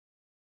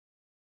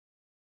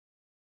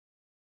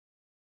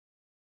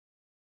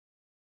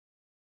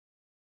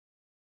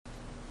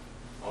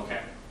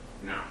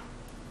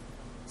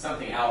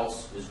something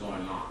else is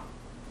going on.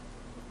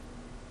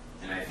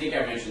 And I think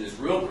I mentioned this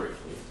real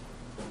briefly,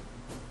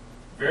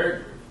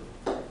 very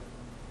briefly,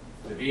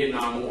 the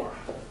Vietnam War.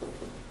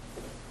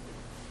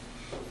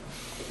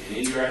 And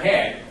in your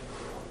head,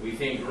 we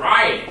think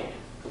rioting,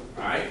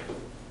 right?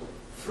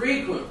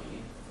 Frequently,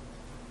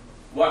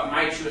 what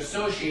might you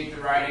associate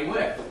the rioting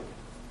with?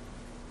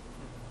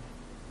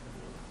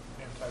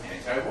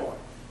 Anti-war.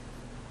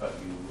 But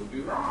you would be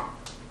wrong.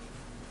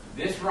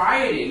 This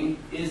rioting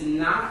is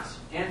not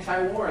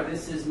anti-war.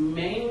 This is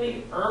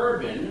mainly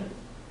urban,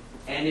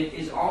 and it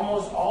is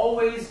almost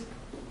always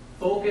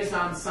focused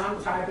on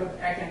some type of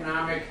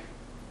economic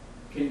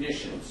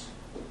conditions.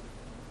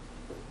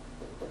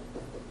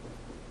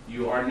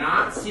 You are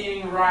not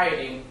seeing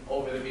rioting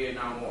over the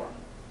Vietnam War.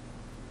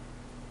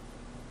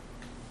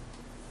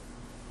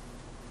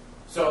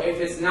 So if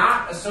it's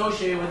not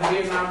associated with the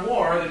Vietnam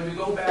War, then we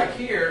go back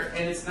here,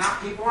 and it's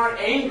not, people aren't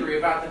angry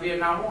about the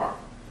Vietnam War.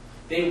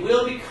 They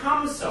will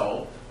become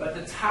so, but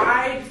the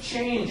tide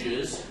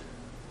changes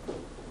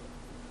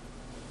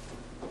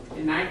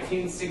in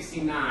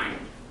 1969.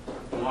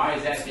 And why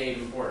is that date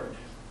important?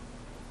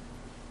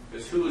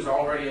 Because who is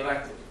already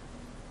elected?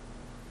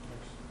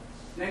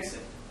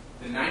 Nixon.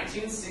 The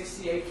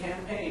 1968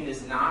 campaign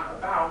is not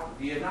about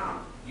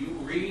Vietnam. You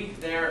read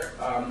their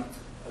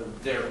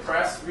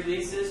press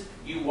releases,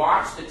 you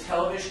watch the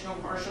television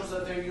commercials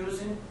that they're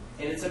using,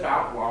 and it's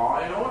about law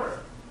and order.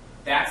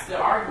 That's the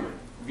argument.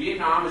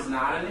 Vietnam is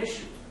not an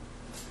issue.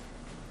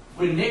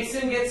 When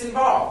Nixon gets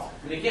involved,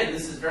 and again,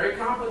 this is very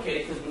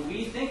complicated because when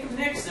we think of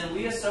Nixon,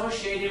 we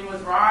associate him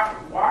with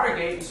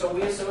Watergate, and so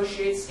we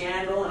associate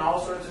scandal and all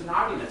sorts of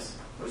naughtiness,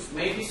 which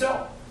may be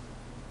so.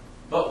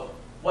 But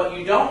what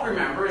you don't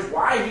remember is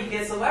why he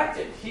gets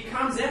elected. He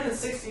comes in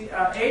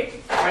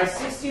 68, by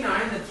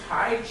 69, the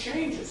tide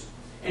changes.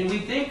 And we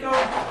think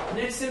of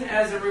Nixon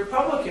as a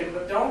Republican,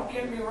 but don't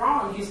get me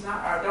wrong, he's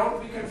not,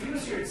 don't be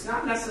confused here, it's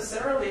not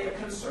necessarily a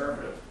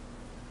conservative.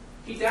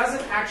 He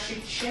doesn't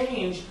actually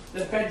change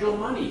the federal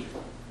money.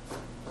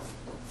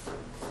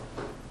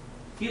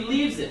 He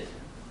leaves it.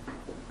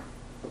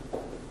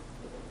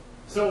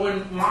 So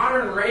when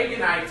modern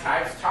Reaganite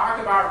types talk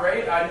about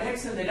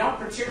Nixon, they don't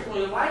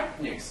particularly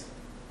like Nixon.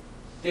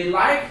 They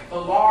like the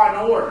law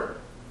and order.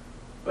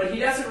 But he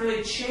doesn't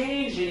really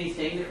change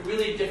anything that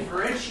really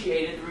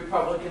differentiated the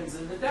Republicans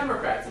and the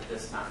Democrats at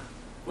this time,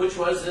 which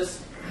was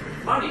this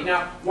money.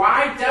 Now,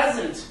 why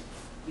doesn't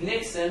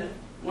Nixon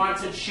want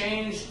to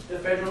change the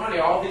federal money?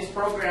 All these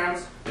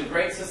programs, the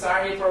Great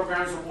Society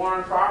programs, the War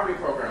on Poverty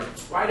program,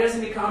 why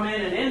doesn't he come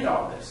in and end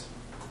all this?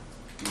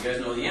 You guys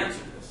know the answer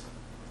to this.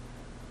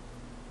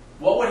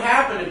 What would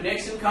happen if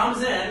Nixon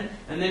comes in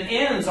and then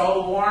ends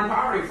all the War on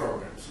Poverty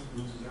programs?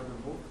 Loses urban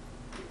vote.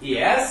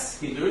 Yes,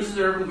 he loses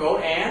urban vote,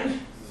 and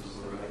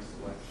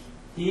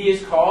he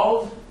is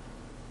called,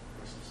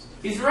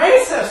 he's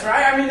racist,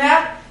 right? I mean,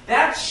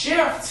 that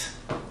shift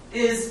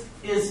is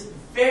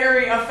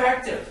very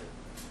effective.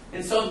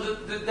 And so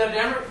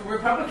the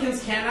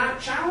Republicans cannot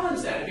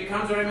challenge that. It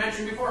becomes what I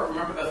mentioned before.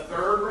 Remember the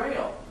third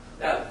rail?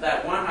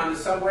 That one on the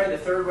subway, the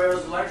third rail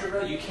is electric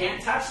rail. You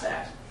can't touch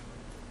that.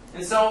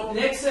 And so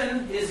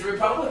Nixon is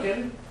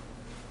Republican,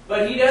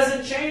 but he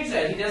doesn't change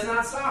that. He does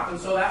not stop. And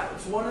so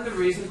that's one of the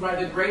reasons why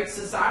the Great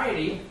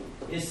Society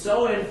is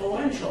so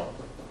influential.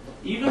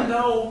 Even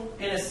though,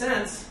 in a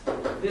sense,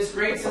 this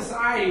Great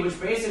Society, which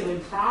basically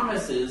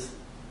promises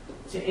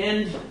to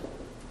end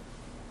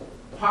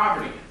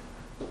poverty,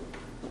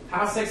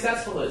 how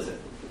successful is it?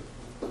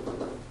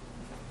 Of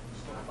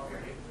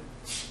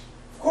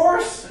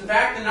course. In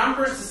fact, the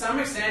numbers to some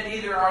extent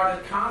either are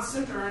the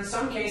constant or in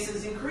some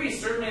cases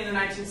increased. Certainly in the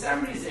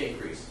 1970s they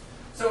increased.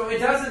 So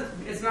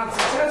it's not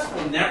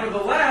successful.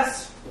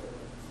 Nevertheless,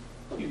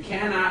 you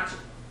cannot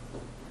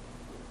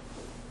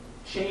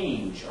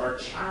change or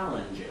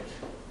challenge it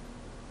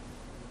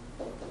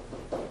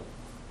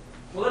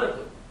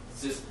politically.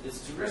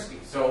 It's too risky.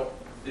 So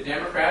the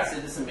Democrats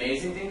did this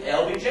amazing thing.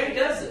 LBJ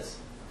does this.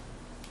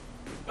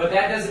 But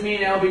that doesn't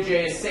mean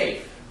LBJ is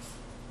safe.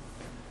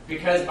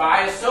 Because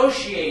by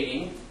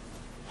associating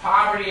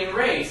poverty and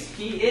race,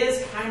 he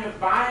is kind of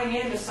buying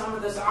into some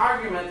of this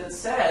argument that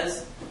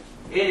says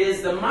it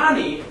is the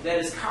money that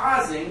is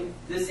causing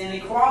this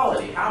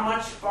inequality. How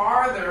much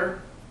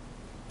farther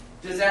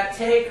does that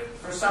take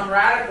for some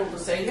radical to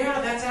say, yeah,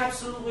 that's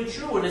absolutely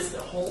true, and it's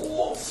the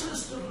whole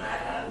system,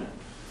 man.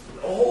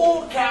 The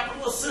whole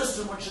capitalist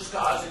system which is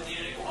causing the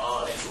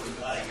inequality, so we've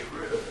got to get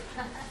rid of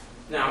it.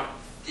 Now,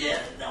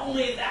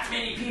 only that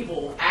many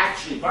people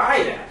actually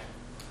buy that.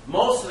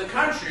 Most of the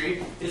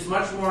country is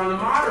much more on the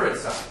moderate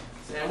side.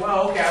 Saying,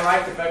 well, okay, I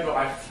like the federal,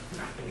 I'm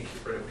not going to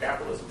get rid of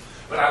capitalism,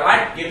 but I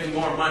like giving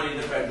more money to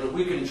the federal.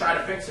 We can try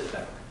to fix it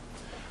that way.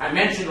 I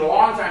mentioned a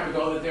long time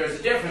ago that there's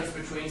a difference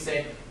between,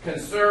 say,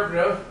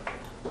 conservative,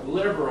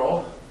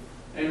 liberal,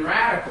 and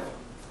radical.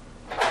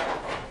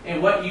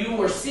 And what you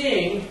were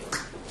seeing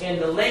in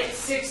the late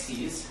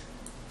 60s,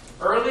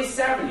 early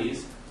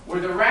 70s, were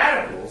the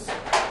radicals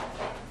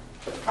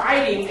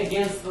fighting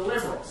against the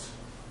liberals.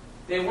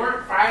 They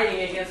weren't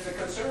fighting against the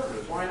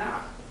conservatives. Why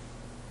not?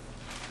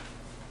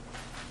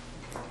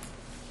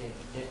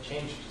 can't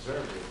change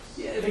conservatives.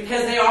 Yeah,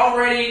 because they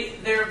already,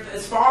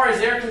 as far as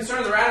they're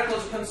concerned, the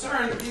radicals are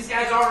concerned, these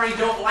guys already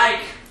don't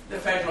like the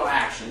federal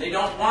action. They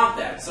don't want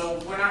that, so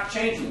we're not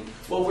changing.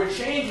 What we're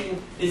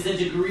changing is the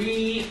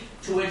degree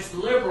to which the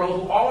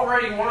liberal, who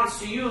already wants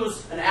to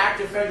use an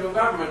active federal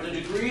government, the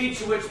degree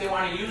to which they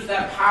want to use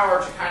that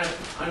power to kind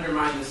of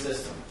undermine the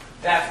system.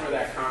 That's where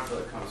that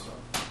conflict comes from.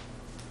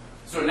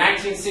 So in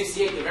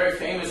 1968, the very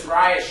famous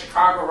riot,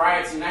 Chicago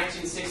riots in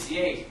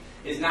 1968,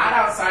 is not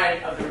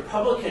outside of the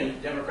Republican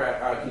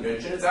Democrat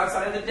convention, it's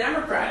outside of the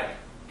Democratic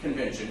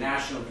convention,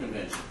 national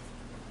convention.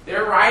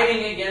 They're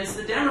rioting against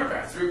the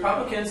Democrats. The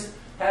Republicans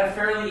had a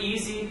fairly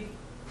easy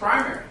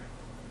primary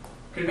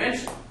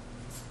convention.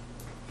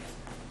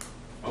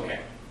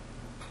 Okay.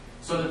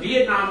 So the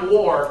Vietnam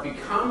War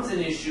becomes an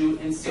issue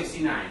in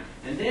 '69.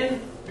 And then,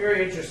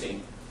 very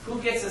interesting,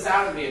 who gets us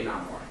out of the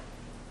Vietnam War?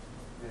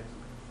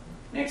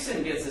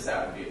 Nixon gets us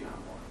out of the Vietnam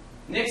War.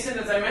 Nixon,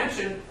 as I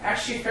mentioned,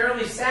 actually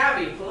fairly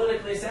savvy,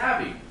 politically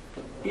savvy.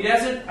 He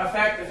doesn't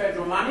affect the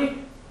federal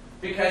money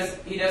because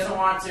he doesn't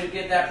want to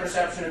get that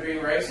perception of being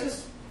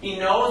racist. He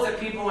knows that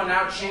people are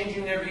now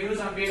changing their views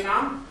on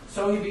Vietnam,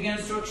 so he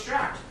begins to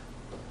extract.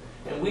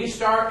 And we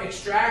start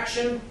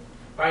extraction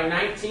by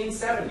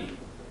 1970.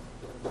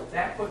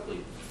 That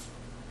quickly.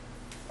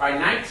 By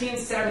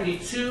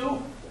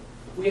 1972,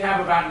 we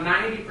have about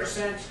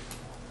 90%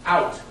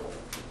 out.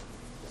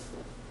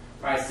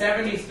 By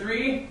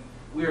 73,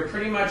 we are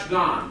pretty much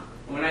gone.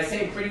 And when I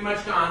say pretty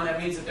much gone,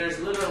 that means that there's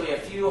literally a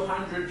few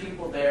hundred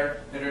people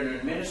there that are in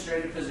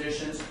administrative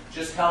positions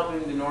just helping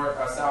the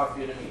South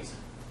Vietnamese.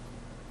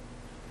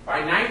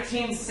 By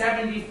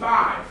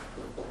 1975,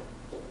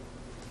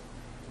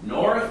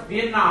 North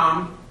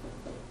Vietnam,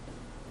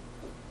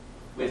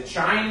 with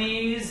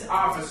Chinese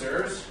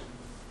officers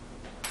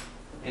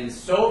and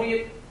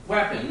Soviet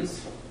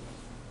weapons,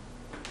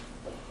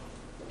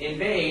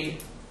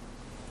 invade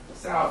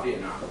South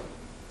Vietnam.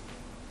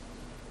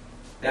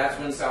 That's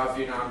when South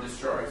Vietnam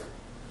destroys.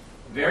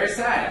 Very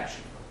sad,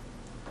 actually.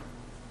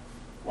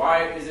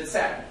 Why is it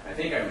sad? I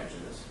think I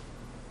mentioned this.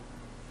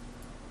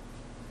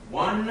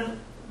 1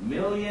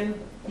 million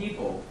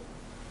people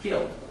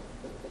killed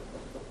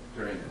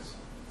during this.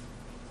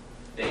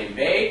 They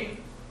invade.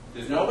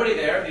 There's nobody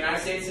there. The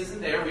United States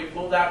isn't there. We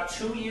pulled out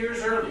 2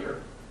 years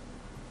earlier.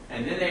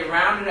 And then they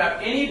rounded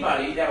up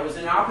anybody that was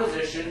in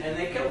opposition and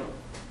they killed them.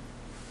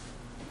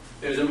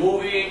 There's a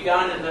movie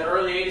done in the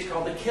early 80s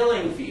called The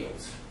Killing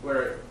Fields,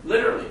 where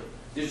literally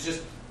there's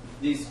just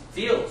these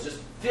fields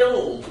just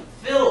filled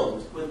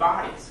with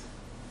bodies.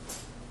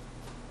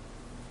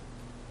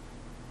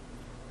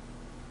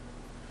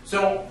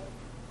 So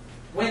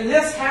when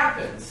this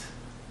happens,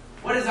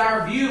 what is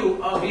our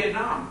view of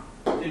Vietnam?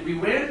 Did we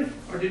win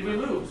or did we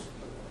lose?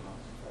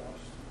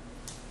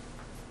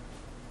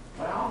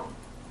 Well,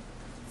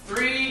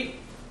 3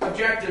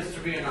 objectives to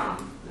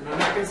Vietnam. And I'm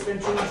not going to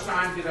spend too much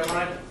time because I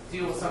want to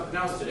deal with something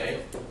else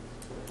today.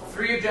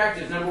 3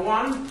 objectives. Number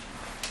 1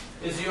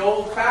 is the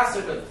old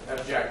classic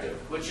objective,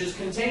 which is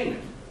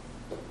containment.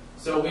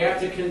 So we have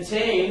to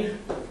contain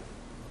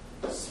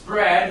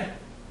spread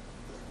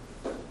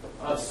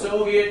of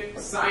Soviet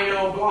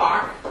Sino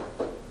bloc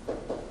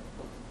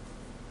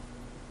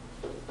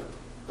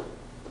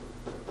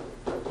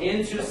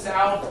into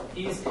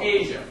Southeast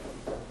Asia.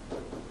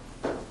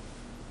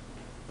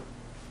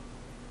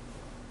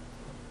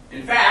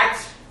 In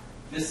fact,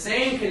 the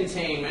same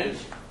containment,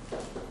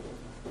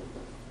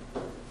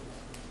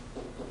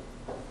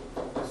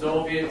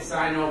 Soviet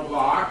Sino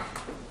bloc,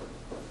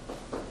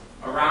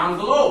 around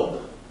the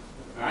globe,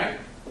 right?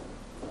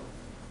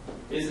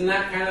 Isn't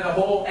that kind of the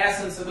whole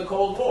essence of the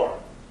Cold War?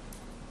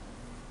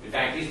 In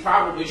fact, these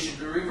probably should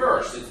be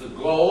reversed. It's the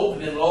globe,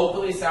 then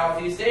locally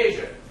Southeast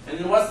Asia. And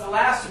then what's the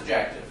last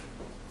objective?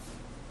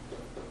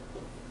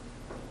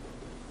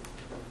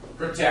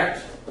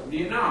 Protect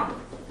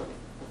Vietnam.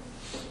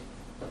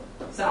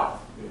 South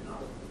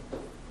Vietnam.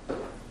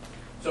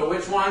 So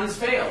which ones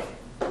failed?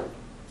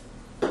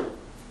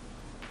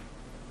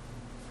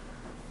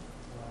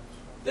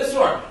 This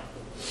one.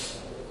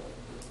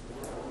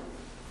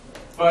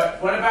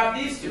 But what about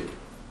these 2?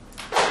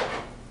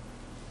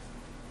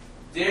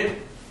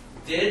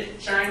 Did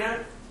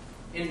China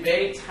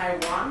invade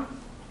Taiwan?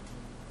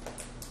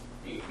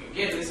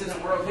 Again, this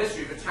isn't world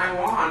history, but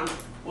Taiwan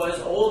was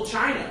old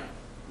China.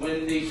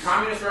 When the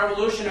Communist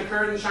Revolution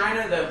occurred in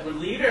China, the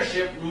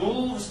leadership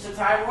moves to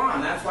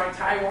Taiwan. That's why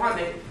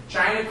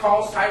China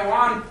calls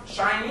Taiwan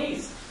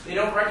Chinese. They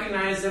don't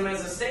recognize them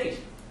as a state.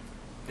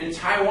 And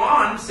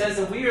Taiwan says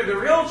that we are the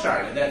real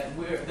China,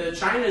 that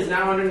China is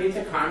now underneath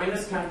a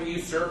communist kind of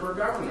usurper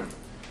government.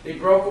 They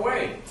broke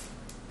away.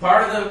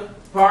 Part of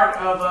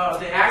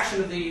the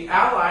action of the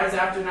Allies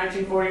after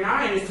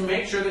 1949 is to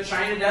make sure that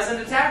China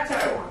doesn't attack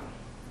Taiwan.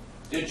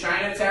 Did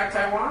China attack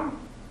Taiwan?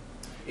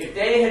 If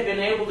they had been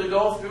able to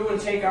go through and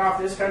take off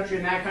this country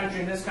and that country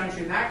and this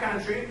country and that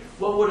country,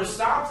 what would have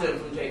stopped them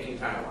from taking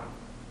Taiwan?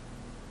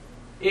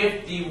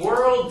 If the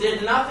world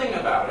did nothing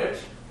about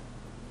it,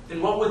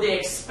 then what would they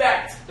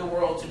expect the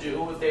world to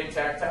do if they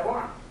attacked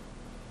Taiwan?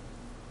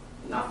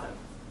 Nothing.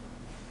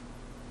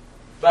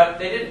 But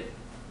they didn't.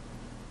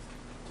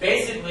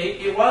 Basically,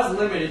 it was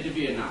limited to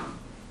Vietnam.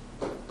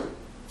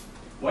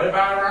 What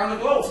about around the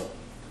globe?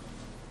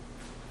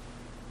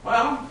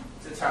 Well,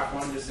 it's a tough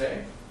one to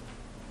say.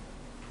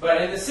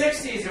 But in the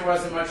 60s, there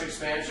wasn't much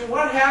expansion.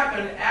 What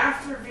happened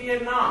after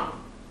Vietnam?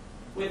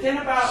 Within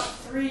about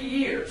 3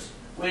 years,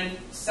 when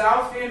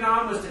South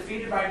Vietnam was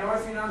defeated by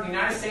North Vietnam, the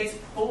United States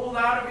pulled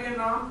out of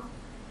Vietnam.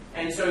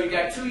 And so you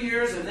got 2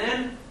 years, and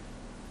then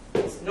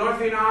North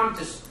Vietnam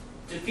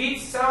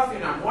defeats South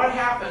Vietnam. What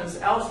happens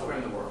elsewhere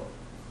in the world?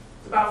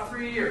 It's about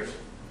 3 years.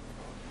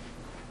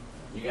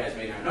 You guys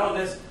may not know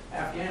this.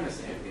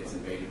 Afghanistan gets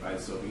invaded by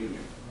the Soviet Union.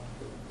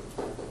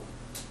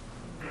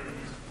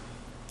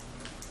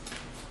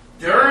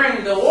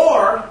 During the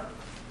war,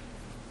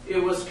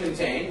 it was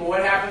contained, but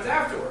what happens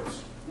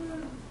afterwards?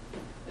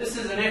 This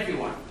is an iffy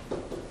one.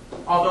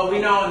 Although we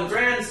know in the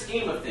grand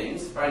scheme of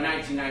things, by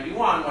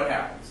 1991, what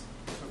happens?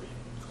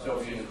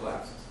 Soviet Union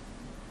collapses.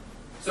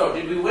 So,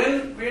 did we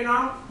win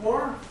Vietnam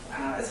War?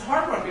 It's a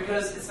hard one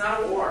because it's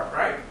not a war,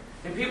 right?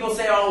 And people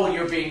say, oh, well,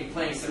 you're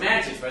playing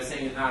semantics by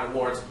saying it's not a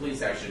war, it's a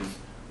police action.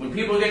 When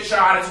people get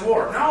shot, it's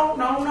war. No,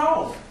 no,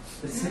 no.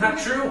 It's not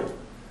true.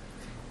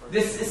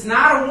 This is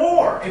not a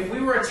war. If we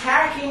were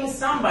attacking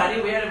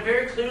somebody, we had a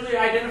very clearly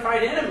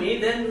identified enemy,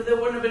 then there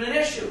wouldn't have been an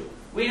issue.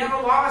 We never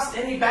lost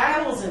any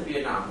battles in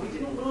Vietnam. We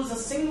didn't lose a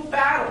single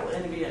battle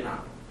in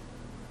Vietnam.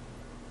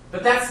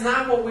 But that's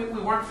not what we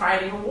weren't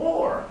fighting a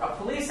war. A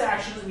police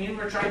action means we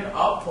were trying to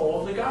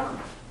uphold the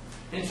government.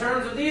 In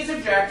terms of these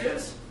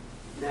objectives,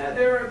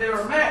 they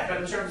were met.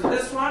 But in terms of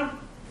this one,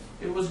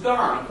 it was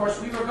gone. Of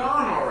course, we were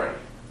gone already.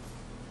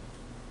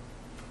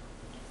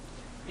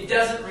 It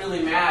doesn't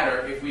really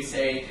matter if we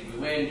say, did we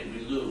win, did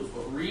we lose?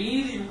 What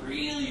really,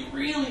 really,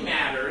 really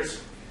matters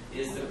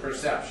is the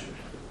perception.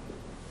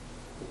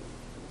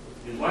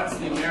 And what's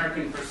the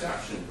American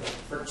perception?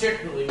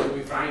 Particularly when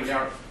we find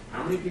out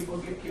how many people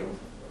get killed.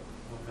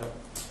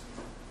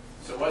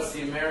 So what's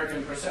the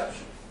American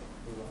perception?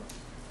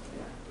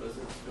 Yeah,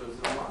 it was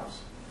a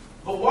loss.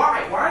 But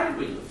why? Why did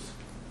we lose?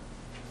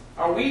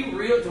 Are we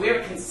real? Do we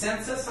have a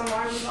consensus on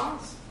why we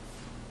lost?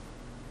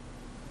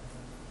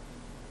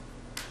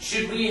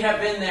 Should we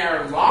have been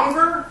there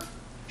longer?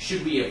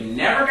 Should we have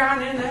never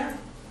gotten in there?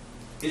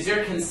 Is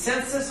there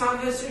consensus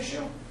on this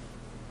issue?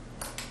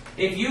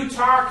 If you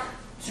talk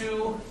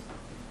to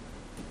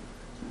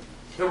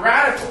the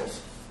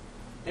radicals,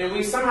 and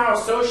we somehow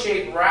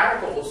associate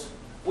radicals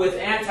with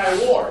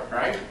anti-war,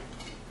 right?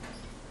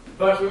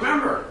 But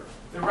remember,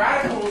 the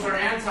radicals are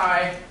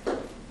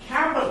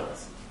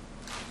anti-capitalist.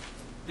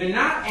 They're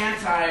not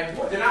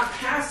anti-war. They're not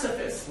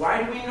pacifists.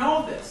 Why do we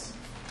know this?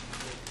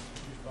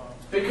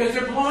 Because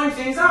they're blowing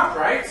things up,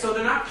 right? So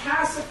they're not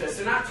pacifists.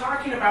 They're not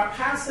talking about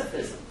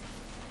pacifism.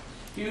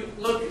 You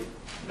look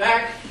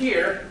back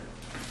here,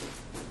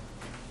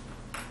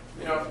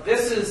 you know,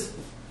 this is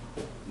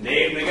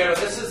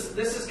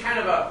kind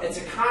of it's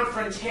a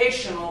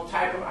confrontational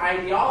type of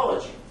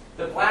ideology.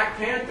 The Black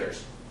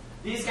Panthers.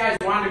 These guys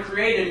wanted to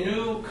create a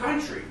new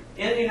country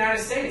in the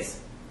United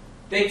States.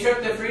 They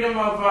took the freedom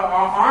of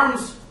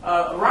arms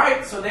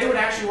right, so they would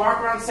actually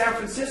walk around San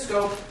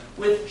Francisco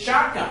with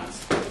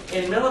shotguns,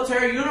 in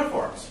military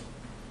uniforms,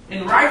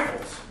 in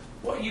rifles.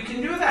 Well, you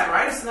can do that,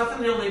 right? There's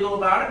nothing illegal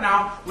about it.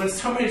 Now, when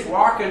somebody's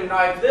walking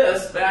like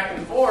this, back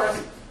and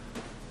forth,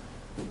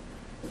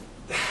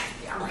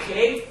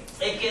 okay,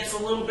 it gets a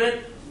little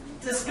bit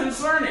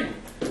disconcerting.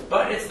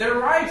 But it's their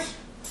right.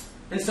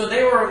 And so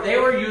they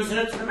were using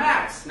it to the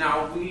max.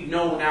 Now, we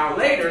know now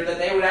later that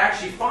they would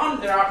actually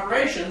fund their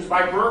operations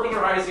by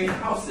burglarizing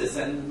houses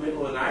in the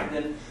middle of the night.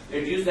 Then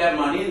they'd use that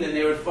money, and then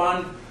they would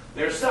fund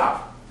their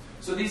stuff.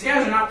 So these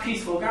guys are not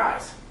peaceful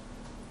guys.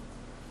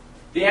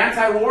 The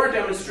anti-war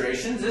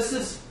demonstrations, this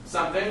is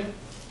something,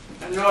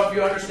 I don't know if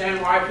you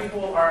understand why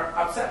people are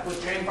upset with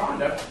Jane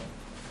Fonda.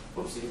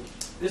 Whoopsie.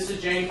 This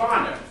is Jane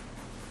Fonda.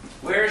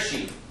 Where is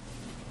she?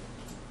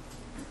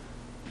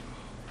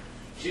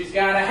 She's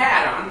got a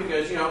hat on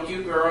because, you know,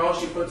 cute girl.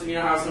 She puts, you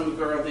know how some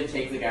girls, they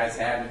take the guy's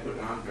hat and put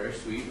it on. Very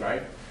sweet,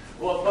 right?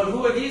 Well, but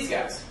who are these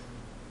guys?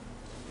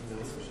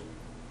 Military.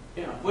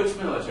 Yeah, which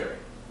military?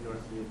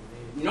 North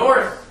Vietnamese.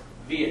 North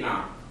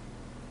Vietnam.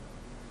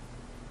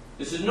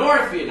 This is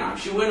North Vietnam.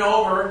 She went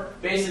over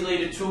basically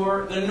to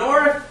tour the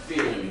North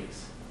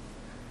Vietnamese.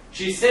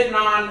 She's sitting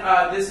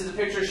on, this is a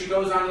picture she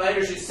goes on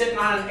later, she's sitting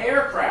on an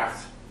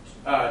aircraft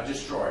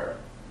destroyer.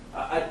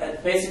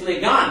 Basically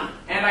a gun,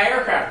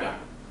 anti-aircraft gun.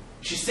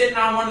 She's sitting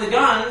on one of the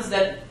guns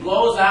that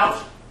blows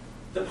out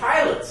the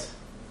pilots.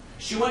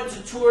 She went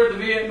to tour the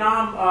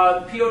Vietnam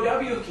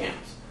POW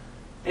camps.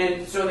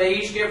 And so they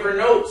each give her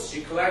notes.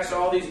 She collects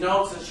all these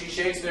notes and she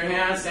shakes their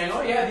hands saying,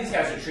 oh yeah, these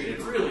guys are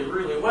treated really,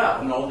 really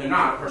well. No, they're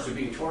not. Of course, they're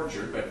being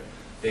tortured. But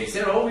they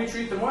said, oh, we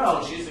treat them well.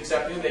 And she's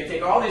accepting them. They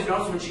take all these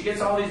notes. When she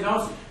gets all these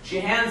notes, she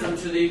hands them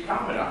to the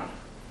commandant.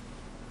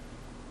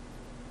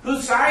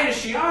 Whose side is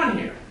she on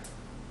here?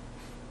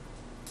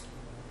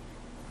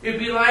 It'd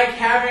be like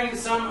having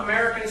some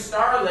American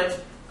starlet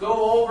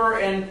go over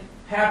and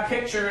have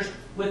pictures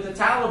with the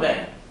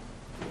Taliban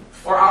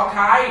or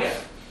Al-Qaeda.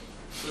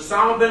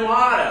 Osama bin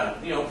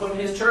Laden, putting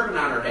his turban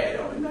on her head.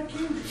 Oh, isn't that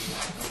cute?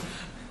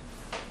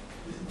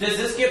 Does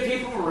this get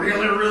people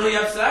really, really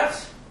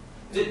upset?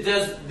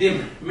 Does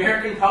the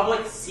American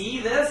public see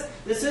this?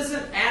 This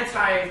isn't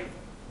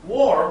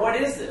anti-war. What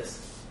is this?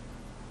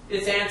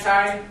 It's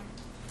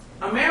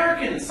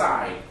anti-American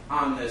side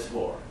on this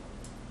war.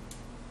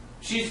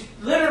 She's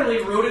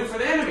literally rooting for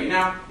the enemy.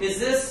 Now, is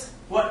this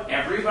what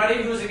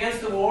everybody who's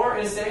against the war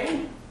is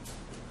saying?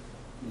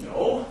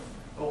 No.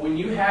 But when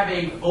you have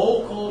a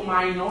vocal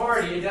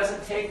minority, it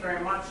doesn't take very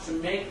much to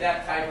make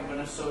that type of an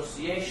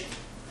association.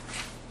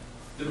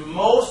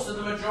 Most of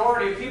the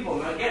majority of people,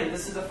 now again,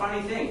 this is a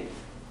funny thing,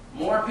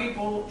 more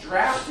people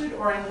drafted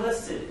or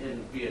enlisted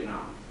in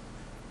Vietnam?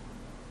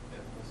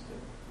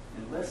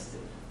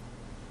 Enlisted.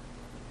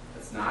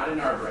 That's not in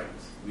our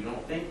brains. We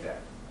don't think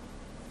that.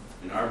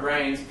 In our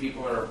brains,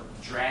 people are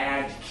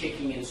dragged,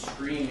 kicking and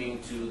screaming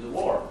to the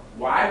war.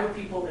 Why would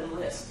people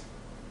enlist?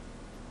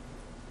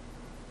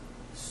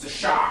 This is a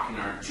shock in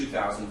our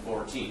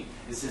 2014.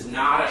 This is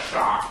not a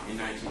shock in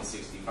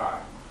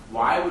 1965.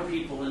 Why would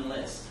people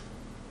enlist?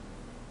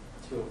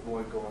 To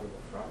avoid going to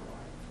the front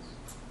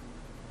lines.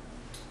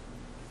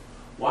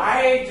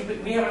 Why do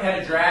we haven't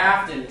had a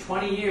draft in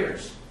 20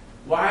 years?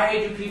 Why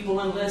do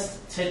people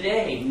enlist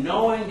today,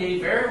 knowing they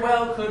very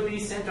well could be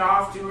sent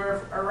off to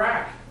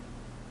Iraq?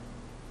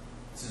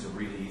 This is a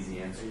really easy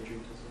answer.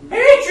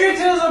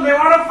 Patriotism! They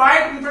want to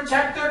fight and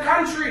protect their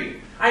country.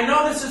 I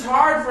know this is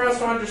hard for us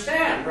to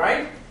understand,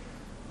 right?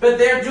 But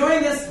they're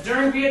doing this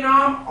during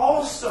Vietnam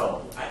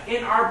also.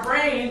 In our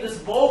brain, this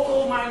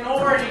vocal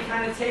minority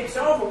kind of takes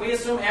over. We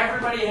assume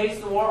everybody hates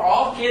the war.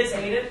 All kids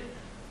hate it.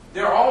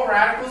 They're all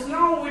radicals.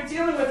 No, we're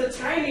dealing with a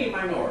tiny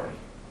minority,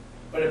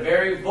 but a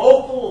very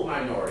vocal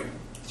minority.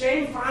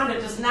 Jane Fonda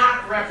does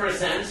not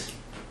represent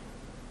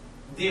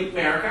the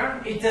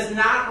America. It does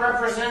not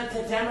represent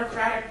the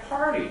Democratic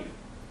Party.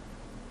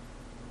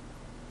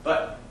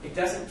 But it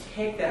doesn't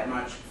take that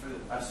much for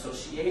the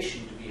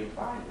association to be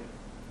applied with.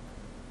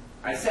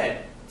 I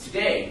said,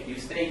 today, you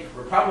think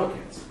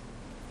Republicans.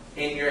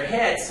 In your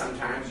head,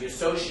 sometimes, you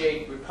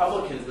associate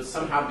Republicans with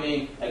somehow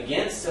being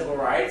against civil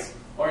rights,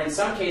 or in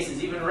some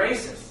cases, even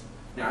racist.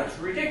 Now, it's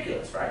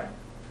ridiculous, right?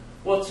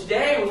 Well,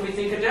 today, when we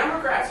think of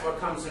Democrats, what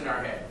comes in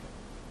our head?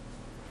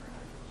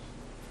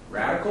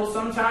 Radical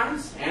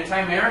sometimes,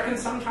 anti-American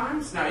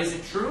sometimes. Now, is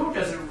it true?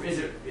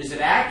 Is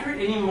it accurate?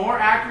 Any more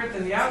accurate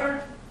than the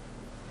other?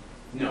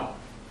 No.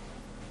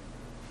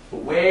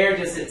 But where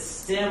does it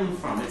stem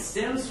from? It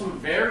stems from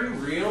very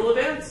real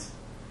events.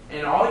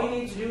 And all you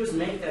need to do is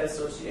make that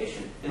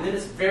association. And then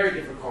it's very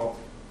difficult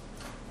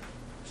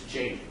to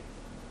change it.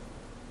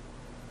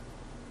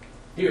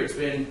 Here, it's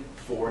been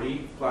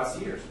 40 plus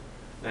years.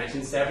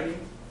 1970,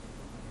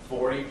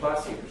 40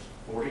 plus years.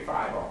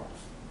 45 almost.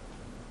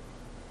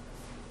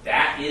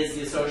 That is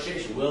the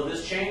association. Will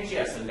this change?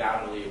 Yes,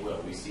 undoubtedly it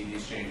will. We see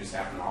these changes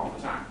happen all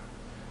the time.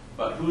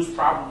 But who's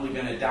probably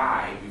going to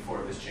die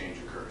before this change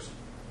occurs?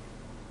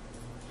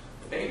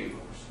 The baby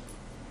boomers.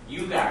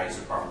 You guys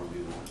are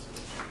probably the